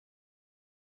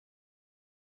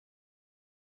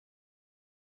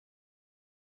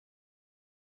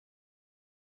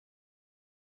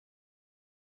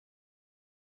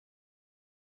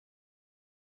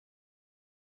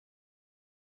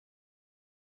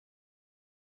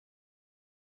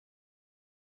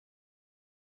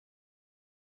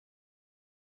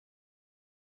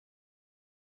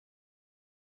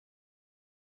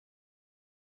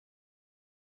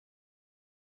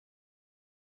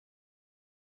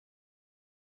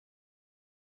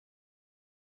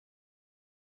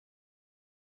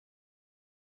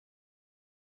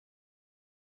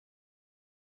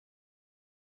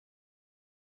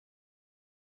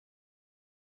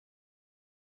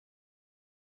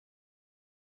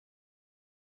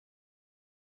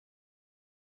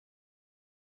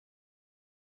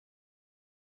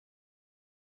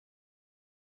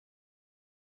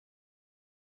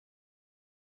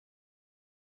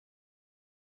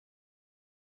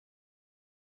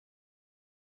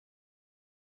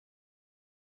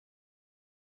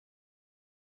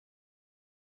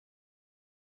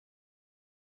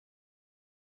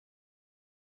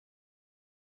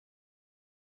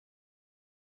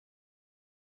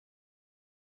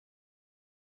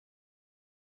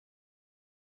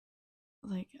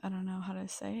like, I don't know how to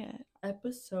say it.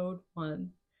 Episode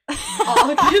 1.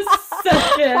 August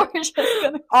 2nd. We're just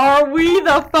gonna... Are we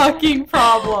the fucking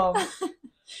problem?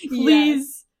 Please.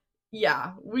 Yes.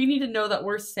 Yeah, we need to know that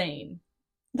we're sane.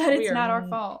 That it's not our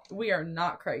fault. We are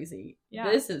not crazy.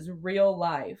 Yeah. This is real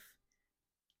life.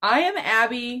 I am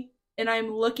Abby, and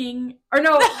I'm looking... Or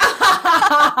no.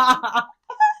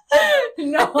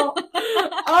 No.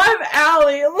 I'm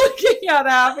Allie looking at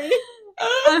Abby.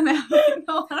 I'm Abby.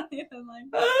 No, I don't even like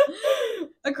that.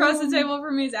 Across the table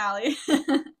from me is Allie.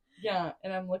 Yeah,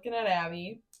 and I'm looking at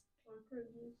Abby.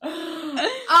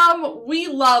 We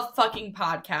love fucking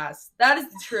podcasts. That is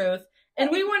the truth.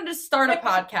 And we wanted to start a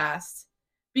podcast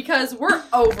because we're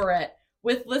over it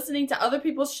with listening to other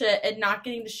people's shit and not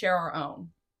getting to share our own.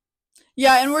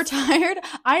 Yeah, and we're tired.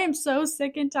 I am so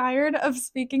sick and tired of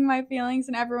speaking my feelings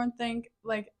and everyone think,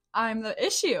 like, I'm the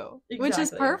issue, which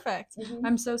is perfect. Mm-hmm.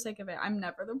 I'm so sick of it. I'm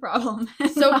never the problem.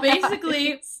 So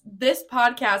basically, this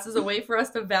podcast is a way for us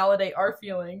to validate our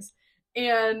feelings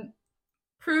and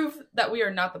prove that we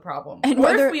are not the problem. And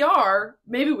or if we are,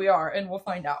 maybe we are, and we'll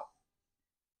find out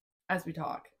as we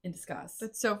talk and discuss.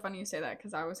 It's so funny you say that,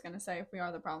 because I was going to say, if we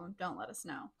are the problem, don't let us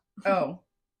know. Oh,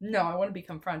 no, I want to be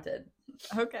confronted.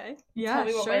 Okay. Yeah, tell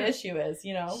me what my issue is,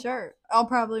 you know? Sure. I'll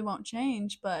probably won't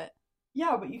change, but...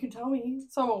 Yeah, but you can tell me,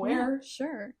 so I'm aware. Yeah,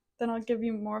 sure. Then I'll give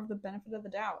you more of the benefit of the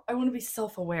doubt. I want to be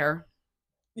self-aware.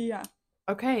 Yeah.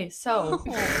 Okay, so...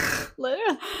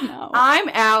 Literally, no. I'm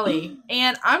Allie,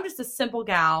 and I'm just a simple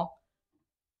gal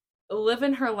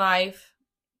living her life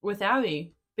with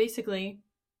Abby, basically.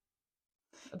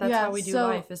 That's how we do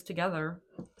life, is together.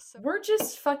 We're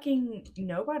just fucking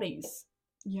nobodies.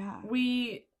 Yeah.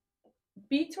 We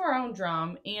beat to our own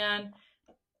drum, and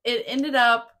it ended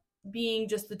up being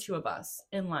just the two of us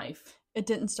in life. It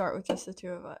didn't start with just the two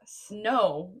of us.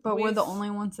 No. But we're the only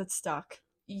ones that stuck.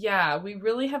 Yeah, we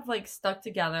really have, like, stuck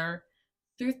together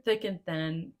through thick and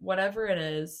thin, whatever it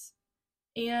is.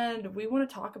 And we want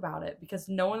to talk about it because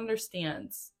no one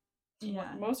understands.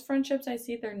 Yeah. Most friendships I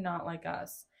see, they're not like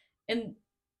us. And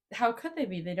how could they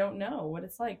be? They don't know what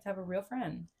it's like to have a real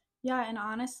friend. Yeah, and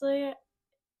honestly,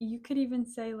 you could even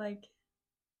say, like,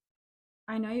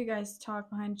 I know you guys talk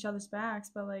behind each other's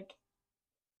backs, but, like,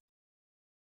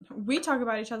 we talk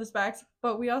about each other's backs,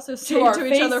 but we also say to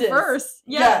each other first.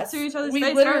 Yeah, yes. To each other's face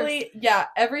We literally, yeah,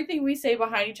 everything we say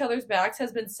behind each other's backs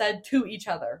has been said to each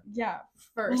other. Yeah,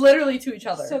 first. Literally to each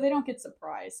other. So they don't get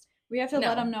surprised. We have to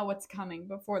let them know what's coming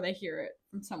before they hear it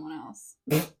from someone else.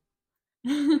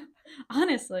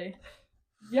 Honestly.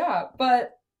 Yeah,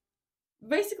 but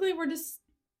basically we're just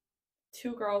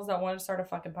two girls that want to start a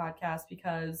fucking podcast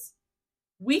because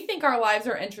we think our lives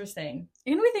are interesting.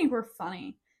 And we think we're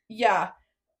funny. Yeah.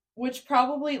 Which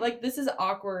probably, like, this is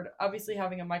awkward. Obviously,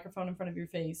 having a microphone in front of your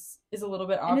face is a little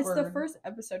bit awkward. And it's the first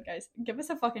episode, guys. Give us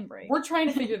a fucking break. We're trying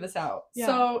to figure this out. Yeah.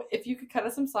 So, if you could cut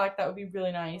us some slack, that would be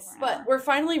really nice. But we're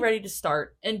finally ready to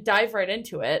start and dive right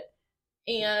into it.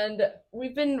 And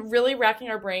we've been really racking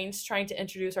our brains trying to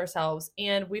introduce ourselves,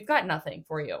 and we've got nothing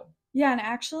for you. Yeah, and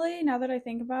actually, now that I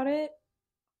think about it,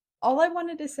 all I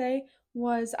wanted to say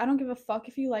was, I don't give a fuck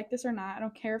if you like this or not. I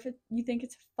don't care if you think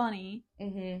it's funny.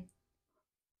 Mm-hmm.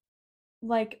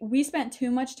 Like, we spent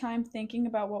too much time thinking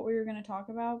about what we were going to talk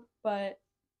about, but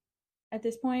at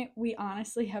this point, we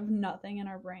honestly have nothing in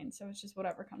our brain, so it's just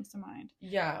whatever comes to mind.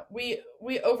 Yeah, we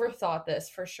overthought this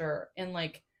for sure, and,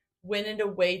 like, went into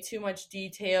way too much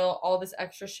detail, all this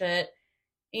extra shit,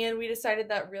 and we decided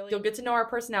that really you'll get to know our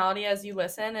personality as you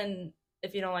listen, and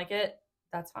if you don't like it,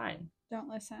 that's fine. Don't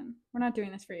listen. We're not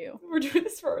doing this for you. We're doing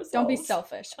this for ourselves. Don't be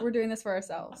selfish. We're doing this for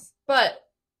ourselves. But,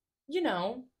 you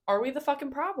know, are we the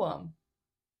fucking problem?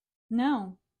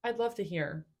 No. I'd love to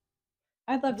hear.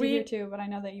 I'd love to hear too, but I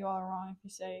know that you all are wrong if you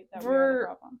say that we're the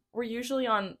problem. We're usually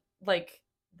on, like,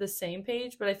 the same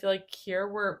page, but I feel like here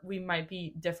we might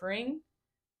be differing.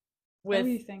 Oh,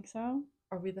 you think so?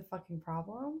 Are we the fucking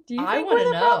problem? Do you think we're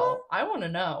the problem? I want to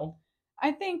know.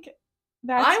 I think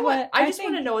that's what... I just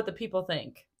want to know what the people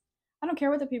think. I don't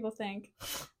care what the people think.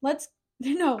 We're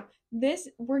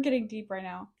getting deep right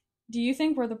now. Do you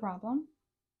think we're the problem?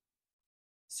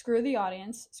 Screw the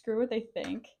audience. Screw what they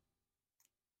think.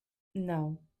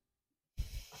 No.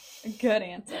 Good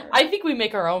answer. I think we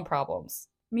make our own problems.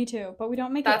 Me too, but we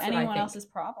don't make it anyone else's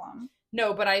problem.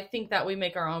 No, but I think that we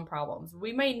make our own problems.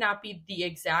 We may not be the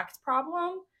exact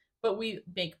problem, but we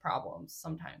make problems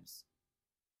sometimes.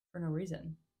 For no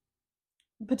reason.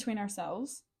 Between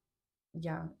ourselves?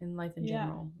 Yeah, in life in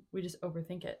general. We just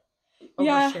overthink it.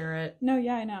 Yeah. Overshare it. No,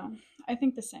 yeah, I know. I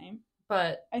think the same.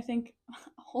 But I think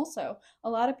also a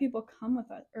lot of people come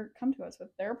to us with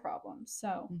their problems.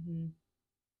 So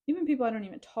even people I don't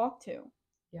even talk to.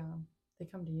 Yeah, They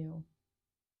come to you.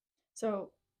 So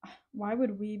why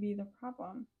would we be the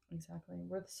problem? Exactly.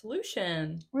 We're the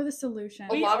solution. We're the solution.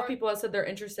 A lot of people have said they're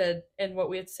interested in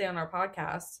what we have to say on our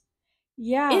podcast.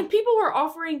 Yeah. And people were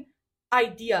offering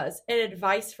ideas and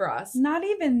advice for us. Not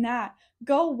even that.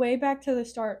 Go way back to the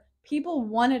start. People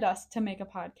wanted us to make a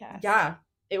podcast. Yeah.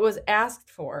 It was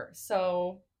asked for.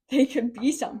 So they could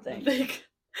be something.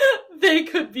 They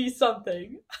could be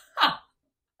something.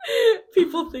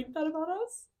 People think that about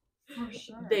us? For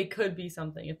sure. They could be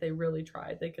something if they really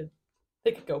tried. They could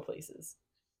go places.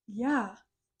 Yeah.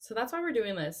 So that's why we're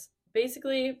doing this.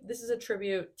 Basically, this is a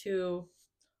tribute to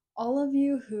all of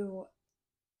you who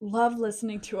love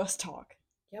listening to us talk.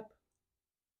 Yep.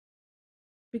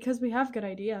 Because we have good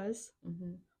ideas.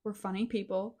 Mm-hmm. We're funny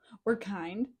people. We're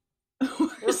kind.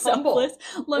 We're selfless.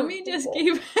 Let me just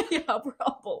keep we're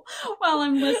humble while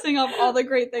I'm listing off all the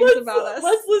great things about us.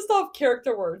 Let's list off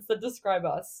character words that describe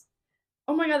us.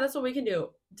 Oh my god, that's what we can do.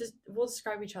 We'll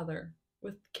describe each other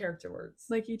with character words.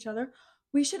 Like each other?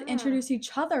 We should introduce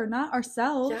each other, not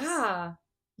ourselves. Yeah.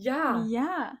 Yeah.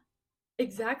 Yeah.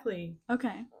 Exactly.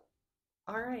 Okay.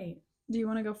 All right. Do you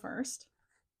want to go first?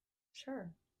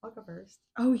 Sure. I'll go first.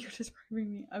 Oh, you're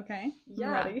describing me. Okay.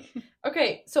 Yeah. Ready?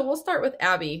 Okay, so we'll start with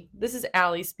Abby. This is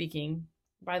Allie speaking,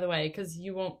 by the way, because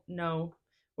you won't know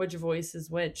which voice is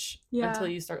which until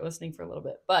you start listening for a little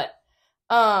bit. But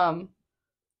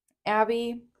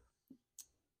Abby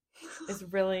is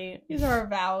really... These are our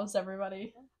vows,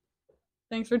 everybody.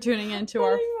 Thanks for tuning in to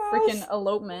our freaking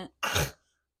elopement.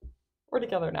 We're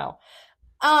together now.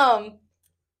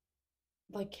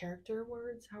 Like character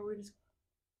words? How would we just...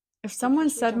 If someone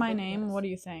said my name, what do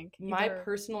you think? My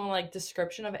personal like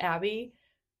description of Abby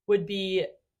would be,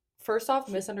 first off,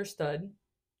 misunderstood.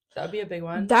 That would be a big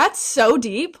one. That's so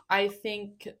deep. I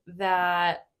think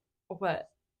that... What?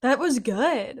 That was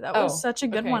good. That was such a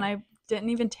good one. I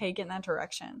didn't even take it in that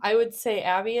direction. I would say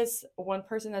Abby is one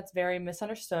person that's very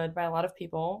misunderstood by a lot of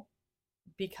people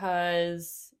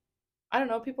because, I don't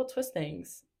know, people twist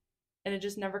things and it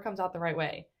just never comes out the right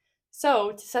way.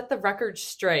 So, to set the record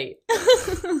straight,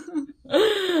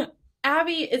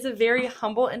 Abby is a very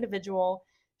humble individual.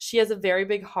 She has a very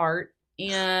big heart,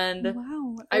 and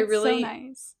wow, I really so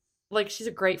nice. Like, she's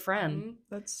a great friend.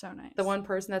 That's so nice. The one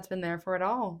person that's been there for it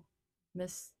all,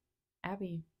 Miss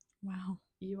Abby. Wow.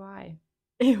 UI.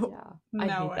 Ew. Yeah. I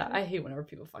hate that. I hate whenever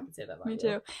people fucking say that about Me you.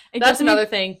 too. That's another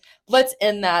thing. Let's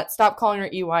end that. Stop calling her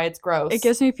EY. It's gross. It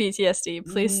gives me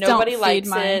PTSD. Please Nobody don't likes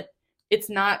feed it. It's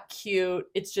not cute.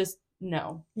 It's just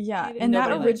no. Yeah, and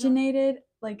that originated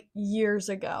like years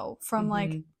ago from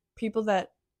like people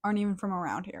that aren't even from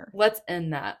around here. Let's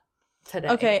end that today.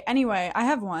 Okay, anyway, I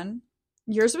have one.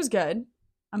 Yours was good.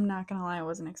 I'm not gonna lie, I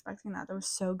wasn't expecting that. That was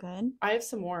so good. I have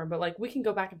some more, but like we can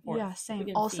go back and forth. Yeah, same.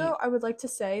 Also, I would like to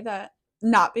say that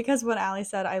not because what Allie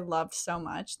said I loved so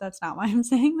much. That's not why I'm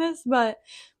saying this, but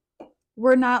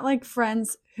we're not like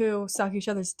friends who suck each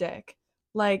other's dick.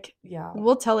 Like,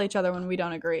 we'll tell each other when we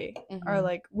don't agree. Or,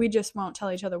 like, we just won't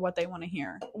tell each other what they want to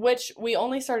hear. Which, we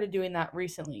only started doing that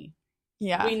recently.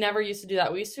 Yeah. We never used to do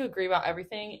that. We used to agree about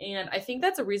everything. And I think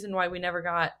that's a reason why we never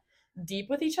got deep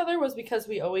with each other was because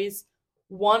we always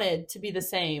wanted to be the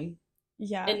same.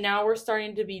 Yeah. And now we're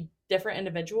starting to be different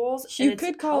individuals. You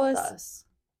could call us.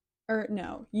 Or,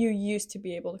 no. You used to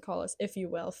be able to call us, if you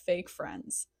will, fake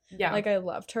friends. Yeah. Like, I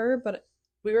loved her, but...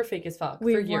 We were fake as fuck for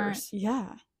years.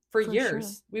 Yeah. For years.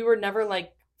 Sure. We were never,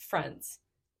 like, friends.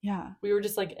 Yeah. We were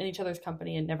just, like, in each other's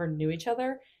company and never knew each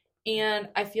other. And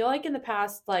I feel like in the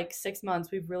past, like, 6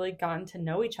 months, we've really gotten to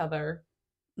know each other.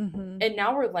 Mm-hmm. And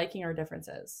now we're liking our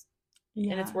differences.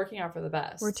 Yeah. And it's working out for the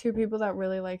best. We're two people that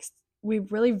really, like, we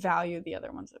really value the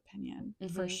other one's opinion.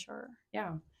 For sure.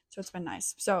 Yeah. So it's been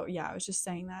nice. So, yeah, I was just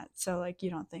saying that. So, like, you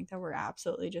don't think that we're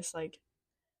absolutely just, like,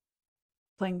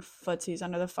 playing footsies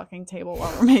under the fucking table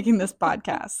while we're making this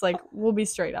podcast. Like, we'll be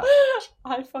straight up.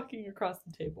 I fucking across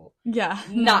the table. Yeah.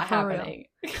 Not happening.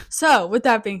 So, with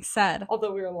that being said.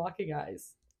 Although we were locking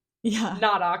eyes. Yeah.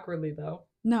 Not awkwardly, though.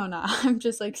 No. I'm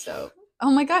just like, so. Oh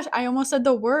my gosh, I almost said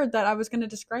the word that I was going to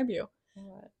describe you.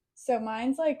 What? So,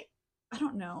 mine's like, I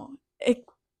don't know. It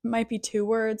might be 2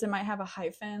 words. It might have a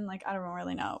hyphen. Like, I don't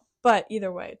really know. But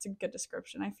either way, it's a good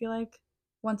description. I feel like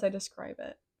once I describe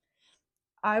it.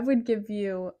 I would give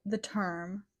you the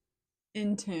term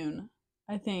in tune.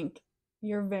 I think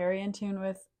you're very in tune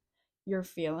with your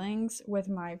feelings, with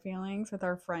my feelings, with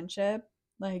our friendship.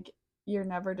 Like, you're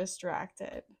never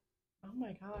distracted. Oh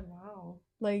my god, wow.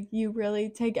 Like, you really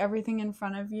take everything in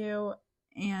front of you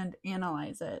and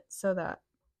analyze it so that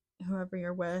whoever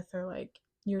you're with or, like,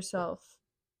 yourself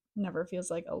never feels,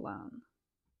 like, alone.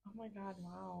 Oh Oh my god,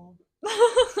 wow.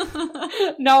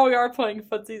 Now we are playing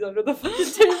footsies under the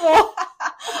fucking table.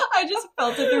 I just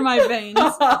felt it through my veins.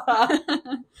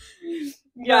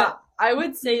 Yeah, I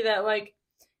would say that, like,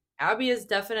 Abby is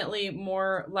definitely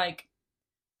more, like,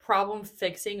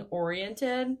 problem-fixing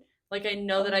oriented. Like, I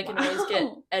know that I can always get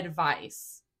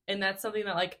advice. And that's something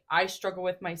that, like, I struggle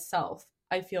with myself,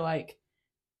 I feel like.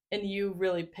 And you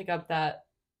really pick up that,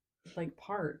 like,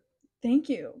 part. Thank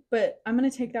you. But I'm going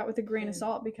to take that with a grain of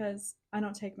salt because I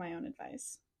don't take my own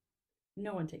advice.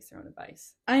 No one takes their own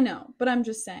advice. I know, but I'm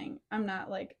just saying, I'm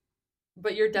not, like...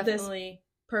 But you're definitely... this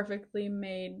perfectly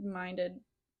mind-made,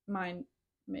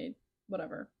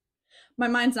 whatever. My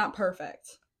mind's not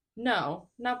perfect. No,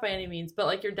 not by any means. But,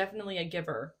 like, you're definitely a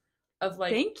giver of,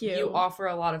 like... Thank you. You offer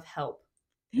a lot of help.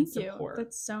 Thank you.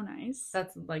 That's so nice.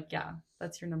 That's, like, yeah,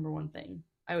 that's your number one thing,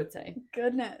 I would say.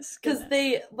 Goodness. Because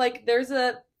they, like, there's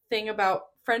a thing about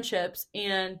friendships,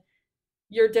 and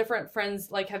your different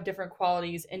friends, like, have different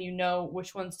qualities, and you know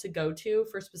which ones to go to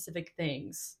for specific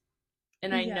things.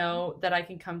 And I know that I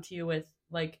can come to you with,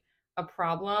 like, a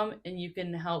problem, and you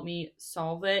can help me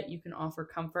solve it. You can offer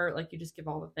comfort. Like, you just give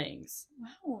all the things.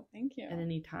 Wow, thank you. At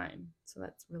any time. So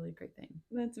that's really a great thing.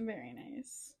 That's very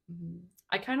nice. Mm-hmm.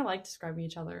 I kind of like describing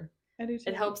each other. I do too.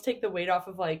 It helps take the weight off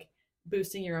of, like,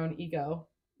 boosting your own ego.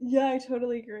 Yeah, I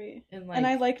totally agree. And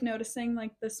I like noticing,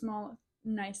 like, the small,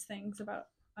 nice things about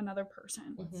another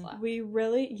person. Mm-hmm. We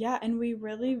really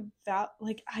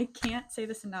like, I can't say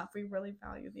this enough. We really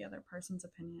value the other person's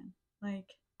opinion. Like,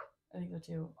 I think so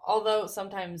too. Although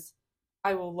sometimes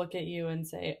I will look at you and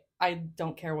say, I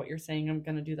don't care what you're saying. I'm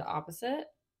going to do the opposite.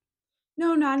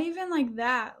 No, not even like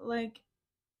that. Like,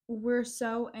 we're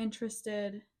so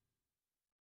interested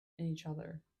in each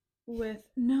other.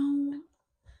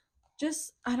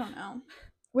 I don't know.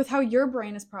 With how your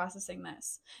brain is processing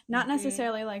this. Not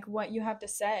necessarily, like, what you have to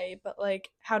say, but,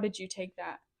 like, how did you take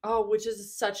that? Oh, which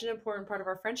is such an important part of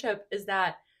our friendship, is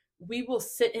that we will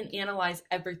sit and analyze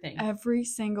everything. Every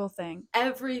single thing.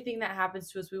 Everything that happens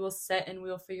to us, we will sit and we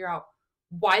will figure out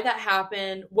why that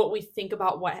happened, what we think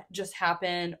about what just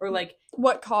happened, or, like,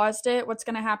 what caused it, what's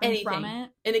going to happen from it.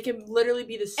 And it can literally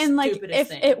be the stupidest thing. And, like,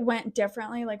 if it went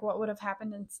differently, like, what would have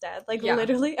happened instead? Like,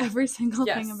 literally every single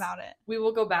thing about it. We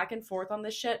will go back and forth on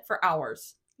this shit for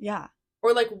hours. Yeah.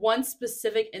 Or, like, one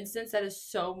specific instance that is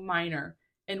so minor.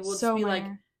 And we'll just be like...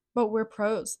 But we're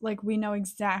pros. Like, we know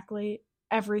exactly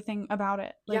everything about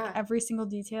it. Like, every single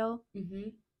detail. Mm-hmm.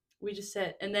 We just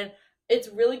sit. And then it's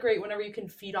really great whenever you can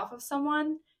feed off of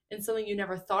someone and something you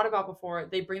never thought about before.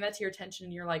 They bring that to your attention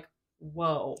and you're like,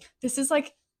 whoa. This is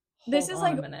like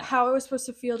how I was supposed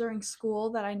to feel during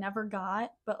school that I never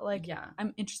got. But, like,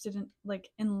 I'm interested in, like,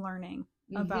 in learning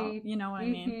about, you know what I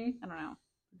mean? I don't know.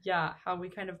 Yeah, how we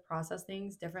kind of process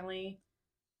things differently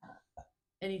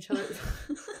in each other's...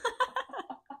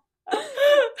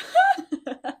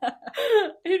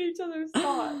 in each other's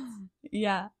thoughts.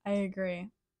 Yeah, I agree.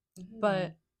 Mm-hmm.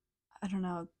 But I don't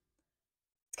know.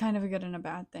 It's kind of a good and a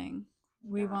bad thing.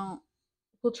 We'll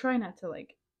try not to,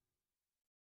 like,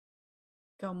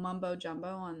 go mumbo jumbo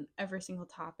on every single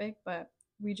topic, but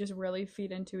we just really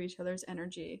feed into each other's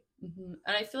energy. Mm-hmm.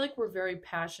 And I feel like we're very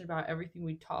passionate about everything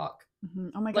we talk. Mm-hmm.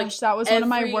 Oh my gosh, that was one of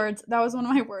my words. That was one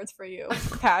of my words for you.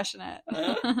 Passionate.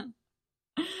 It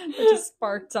just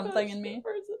sparked something in me.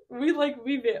 We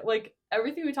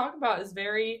everything we talk about is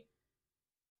very,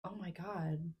 oh my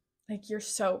god. Like, you're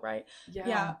so right.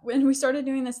 Yeah. When we started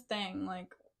doing this thing,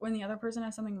 like, when the other person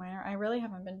has something minor, I really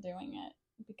haven't been doing it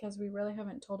because we really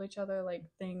haven't told each other, like,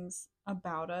 things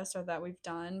about us or that we've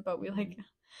done, but we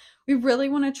really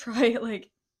want to try, like,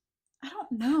 I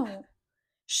don't know,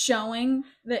 showing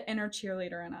the inner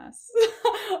cheerleader in us.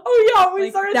 Oh yeah, we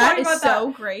started talking about that. That is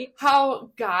so great.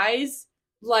 How guys,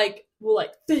 like, will,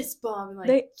 like, fist bump and, like,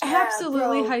 they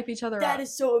absolutely hype each other up. That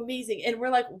is so amazing. And we're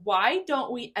like, why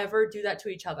don't we ever do that to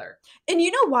each other? And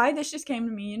you know why this just came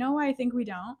to me? You know why I think we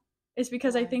don't? It's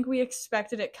because I think we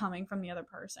expected it coming from the other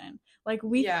person. Like,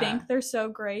 we think they're so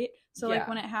great. So, like,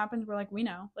 when it happens, we're like, we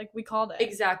know. Like, we called it.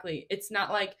 Exactly. It's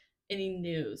not, like, any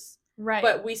news. Right.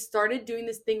 But we started doing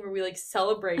this thing where we, like,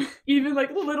 celebrate even,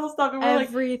 like, little stuff. And we're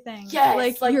everything. Like,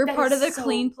 yes. Like, you're part of the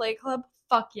Clean Play Club?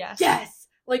 Fuck yes. Yes.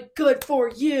 Like, good for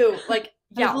you. Like,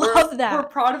 yeah. I love that. We're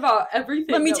proud about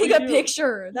everything. Let me take a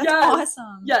picture. That's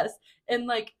awesome. Yes. And,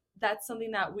 like, that's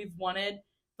something that we've wanted.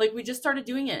 Like, we just started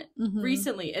doing it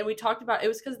recently. And we talked about it.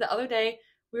 Was because the other day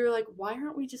we were like, why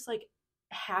aren't we just, like,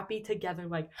 happy together?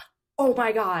 Like, oh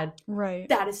my god, right,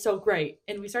 that is so great.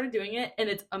 And we started doing it, and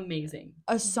it's amazing.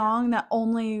 A song that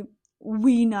only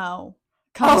we know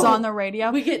comes on the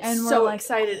radio, we get so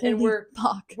excited, and we're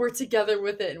together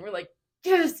with it, and we're like,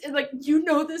 yes, and like, you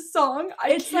know this song.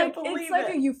 I can't believe it. It's like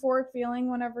a euphoric feeling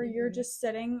whenever you're just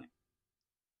sitting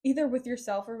either with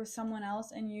yourself or with someone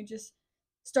else and you just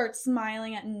start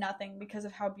smiling at nothing because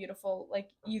of how beautiful like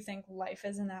you think life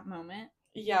is in that moment.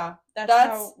 Yeah. That's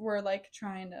how we're like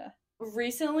trying to.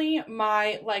 Recently,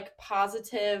 my like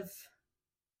positive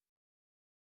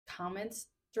comments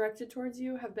directed towards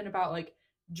you have been about like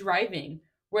driving,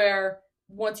 where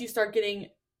once you start getting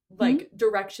like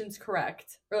directions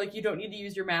correct, or like you don't need to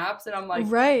use your maps, and I'm like,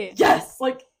 right, yes,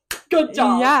 like, good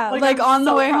job. Yeah, like on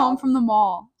the way home from the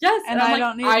mall. Yes, and I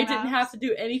don't need maps. I didn't have to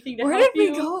do anything to help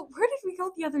you. Where did we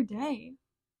go the other day?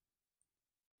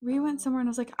 We went somewhere and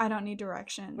I was like, I don't need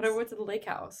directions. But I went to the lake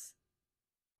house.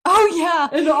 Oh yeah.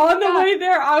 And on the way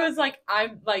there, I was like,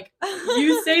 I'm like,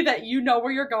 you say that you know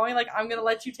where you're going, like, I'm gonna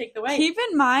let you take the way. Keep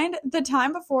in mind, the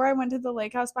time before I went to the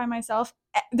lake house by myself,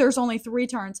 there's only 3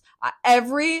 turns.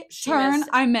 Every turn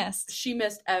I missed. She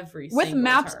missed every with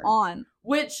maps turn. On.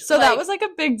 Which, so like, that was like a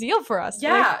big deal for us.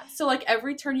 Yeah. Like, so like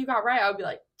every turn you got right, I would be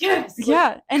like, yes. Like,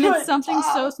 yeah. And it's something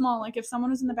so small. Like if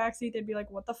someone was in the backseat, they'd be like,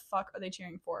 what the fuck are they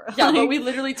cheering for? Yeah, like, but we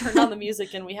literally turned on the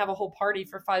music and we have a whole party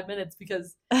for 5 minutes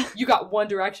because you got one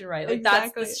direction right. Like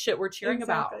exactly. That's the shit we're cheering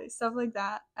about. Stuff like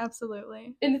that.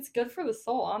 Absolutely. And it's good for the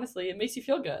soul, honestly. It makes you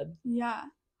feel good. Yeah.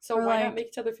 So or why not make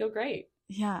each other feel great?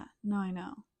 Yeah. No, I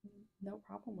know. No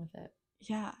problem with it.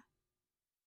 Yeah.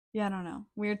 Yeah, I don't know.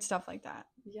 Weird stuff like that.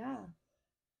 Yeah.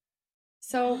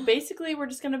 So basically, we're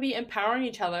just going to be empowering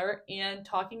each other and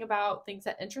talking about things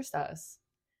that interest us.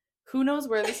 Who knows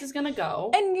where this is going to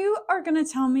go? And you are going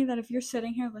to tell me that if you're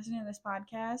sitting here listening to this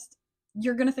podcast,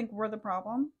 you're going to think we're the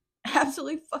problem?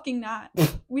 Absolutely fucking not.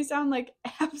 We sound like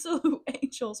absolute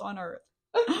angels on earth.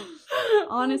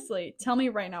 Honestly, tell me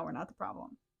right now we're not the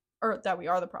problem. Or that we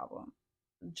are the problem.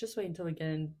 Just wait until we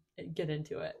get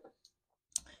into it.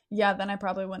 Yeah, then I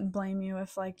probably wouldn't blame you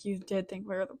if like you did think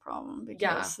we were the problem,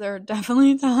 because there are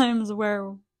definitely times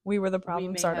where we were the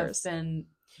problem starters. Have been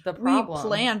the problem. We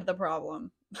planned the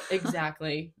problem.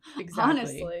 Exactly.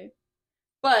 Honestly.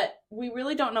 But we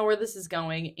really don't know where this is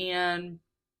going, and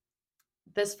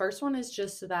this first one is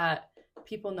just so that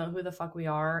people know who the fuck we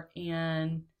are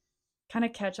and kind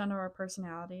of catch onto our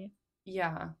personality.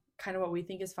 Yeah, kind of what we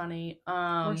think is funny.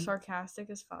 We're sarcastic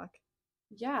as fuck.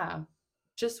 Yeah.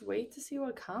 Just wait to see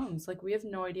what comes. Like, we have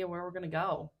no idea where we're gonna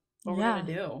go. What we're gonna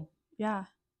do. Yeah.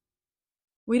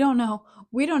 We don't know.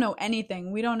 We don't know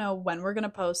anything. We don't know when we're gonna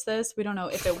post this. We don't know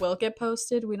if it will get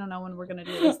posted. We don't know when we're gonna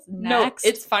do this next. No,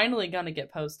 it's finally gonna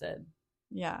get posted.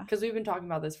 Yeah. Because we've been talking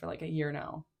about this for like a year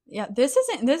now. Yeah. This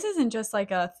isn't just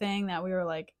like a thing that we were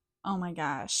like, oh my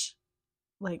gosh.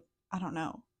 Like, I don't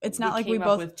know. It's not like we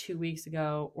both with 2 weeks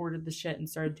ago, ordered the shit and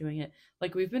started doing it.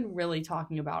 Like, we've been really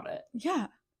talking about it. Yeah.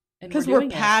 Because we're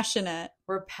passionate.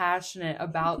 We're passionate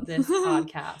about this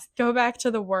podcast. Go back to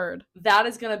the word. That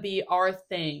is going to be our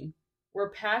thing.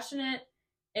 We're passionate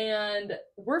and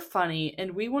we're funny.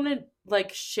 And we want to,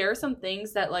 like, share some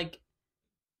things that, like,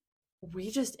 we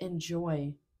just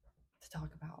enjoy to talk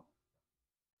about.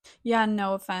 Yeah,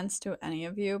 no offense to any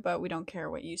of you, but we don't care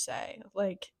what you say.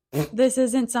 Like, this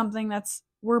isn't something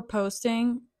we're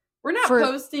posting. We're not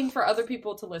posting for other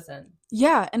people to listen.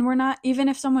 Yeah, and we're not, even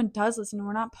if someone does listen,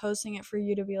 we're not posting it for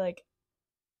you to be like,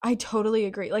 I totally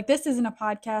agree. Like, this isn't a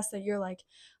podcast that you're like,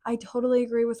 I totally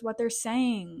agree with what they're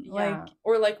saying. Yeah. Like,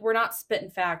 or like, we're not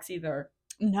spitting facts either.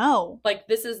 No. Like,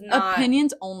 this is not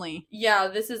opinions only. Yeah,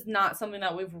 this is not something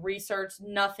that we've researched.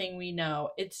 Nothing we know.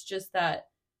 It's just that.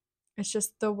 It's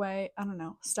just the way, I don't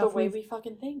know. Stuff the way we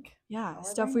fucking think. Yeah,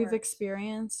 stuff we've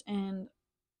experienced and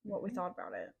what we thought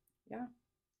about it. Yeah.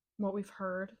 What we've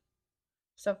heard,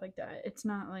 stuff like that. It's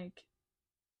not like,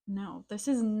 no, this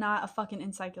is not a fucking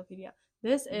encyclopedia.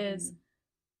 This is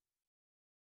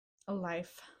a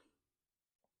life.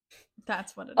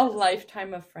 That's what it is. A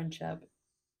lifetime of friendship.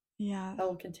 Yeah. That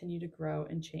will continue to grow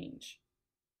and change.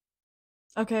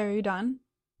 Okay, are you done?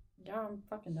 Yeah, I'm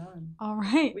fucking done. All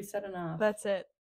right. We said enough. That's it.